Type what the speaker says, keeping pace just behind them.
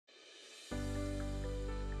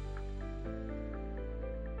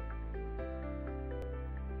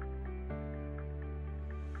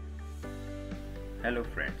Hello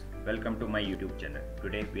friends, welcome to my YouTube channel.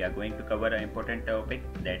 Today we are going to cover an important topic,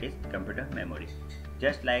 that is computer memory.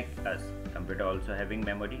 Just like us, computer also having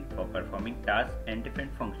memory for performing tasks and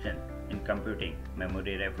different functions. In computing,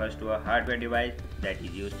 memory refers to a hardware device that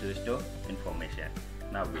is used to store information.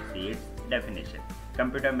 Now we see its definition.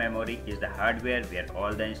 Computer memory is the hardware where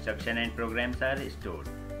all the instructions and programs are stored,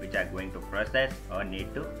 which are going to process or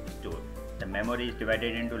need to store. The memory is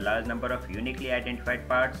divided into large number of uniquely identified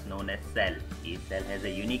parts known as cell. Each cell has a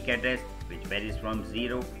unique address which varies from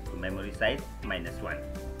 0 to memory size -1.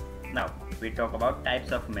 Now we talk about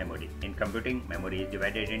types of memory. In computing, memory is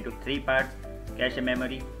divided into 3 parts: cache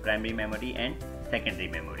memory, primary memory and secondary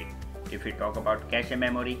memory. If we talk about cache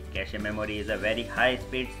memory is a very high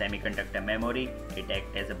speed semiconductor memory. It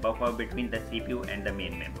acts as a buffer between the CPU and the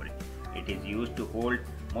main memory. It is used to hold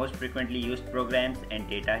most frequently used programs and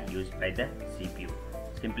data used by the CPU.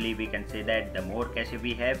 Simply we can say that the more cache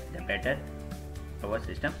we have, the better our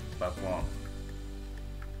system performs.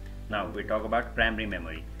 Now we talk about primary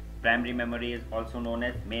memory. Primary memory is also known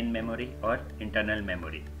as main memory or internal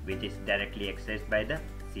memory, which is directly accessed by the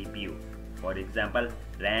CPU. For example,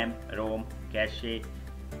 RAM, ROM, cache,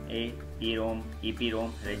 EROM,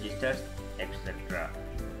 EPROM, registers, etc.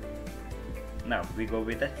 Now we go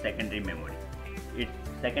with the secondary memory.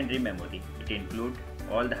 It includes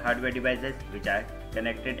all the hardware devices which are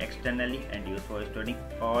connected externally and used for storing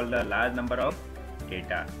all the large number of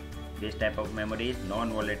data. This type of memory is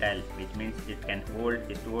non-volatile, which means it can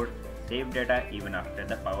hold, store, save data even after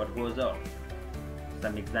the power goes off.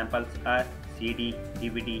 Some examples are CD,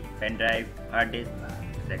 DVD, pen drive, hard disk,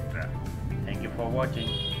 etc. Thank you for watching.